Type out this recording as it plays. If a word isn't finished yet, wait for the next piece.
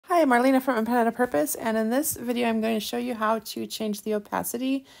Hi, Marlena from A Pen and a Purpose, and in this video I'm going to show you how to change the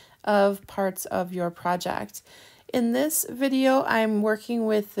opacity of parts of your project. In this video I'm working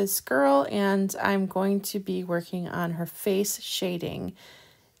with this girl and I'm going to be working on her face shading.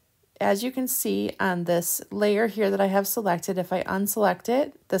 As you can see on this layer here that I have selected, if I unselect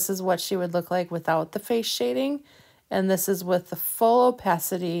it, this is what she would look like without the face shading, and this is with the full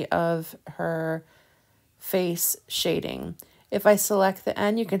opacity of her face shading. If I select the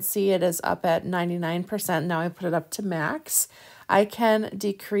N, you can see it is up at 99%. Now I put it up to max. I can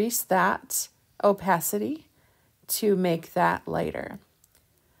decrease that opacity to make that lighter.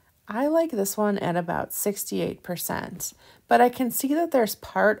 I like this one at about 68%, but I can see that there's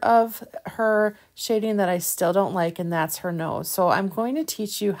part of her shading that I still don't like, and that's her nose. So I'm going to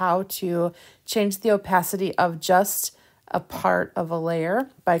teach you how to change the opacity of just a part of a layer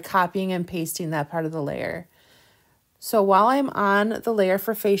by copying and pasting that part of the layer. So while I'm on the layer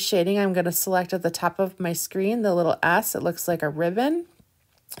for face shading, I'm going to select at the top of my screen the little S. It looks like a ribbon.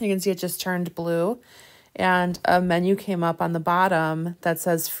 You can see it just turned blue. And a menu came up on the bottom that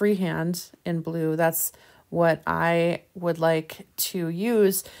says freehand in blue. That's what I would like to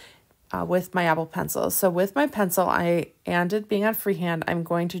use with my Apple Pencil. So with my pencil, and it being on freehand, I'm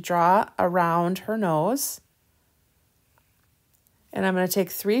going to draw around her nose. And I'm going to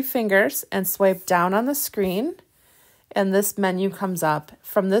take 3 fingers and swipe down on the screen. And this menu comes up.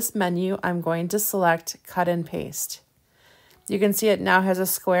 From this menu, I'm going to select Cut and Paste. You can see it now has a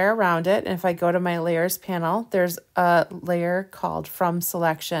square around it. And if I go to my Layers panel, there's a layer called From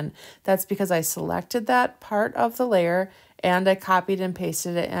Selection. That's because I selected that part of the layer and I copied and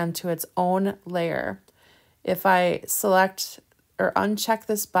pasted it into its own layer. If I select or uncheck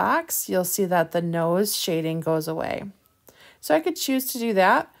this box, you'll see that the nose shading goes away. So I could choose to do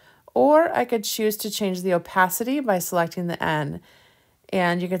that, or I could choose to change the opacity by selecting the N.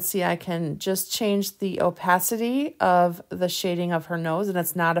 And you can see I can just change the opacity of the shading of her nose, and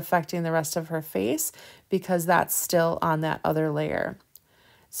it's not affecting the rest of her face because that's still on that other layer.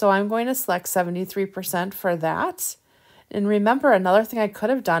 So I'm going to select 73% for that. And remember, another thing I could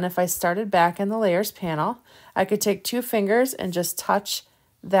have done if I started back in the Layers panel, I could take 2 fingers and just touch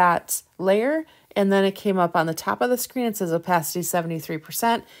that layer, and then it came up on the top of the screen. It says opacity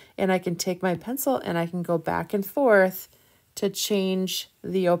 73%, and I can take my pencil and I can go back and forth to change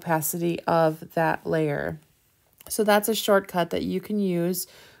the opacity of that layer. So that's a shortcut that you can use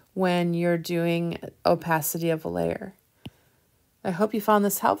when you're doing opacity of a layer. I hope you found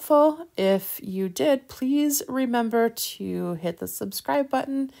this helpful. If you did, please remember to hit the subscribe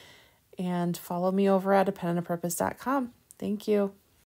button and follow me over at apenandapurpose.com. Thank you.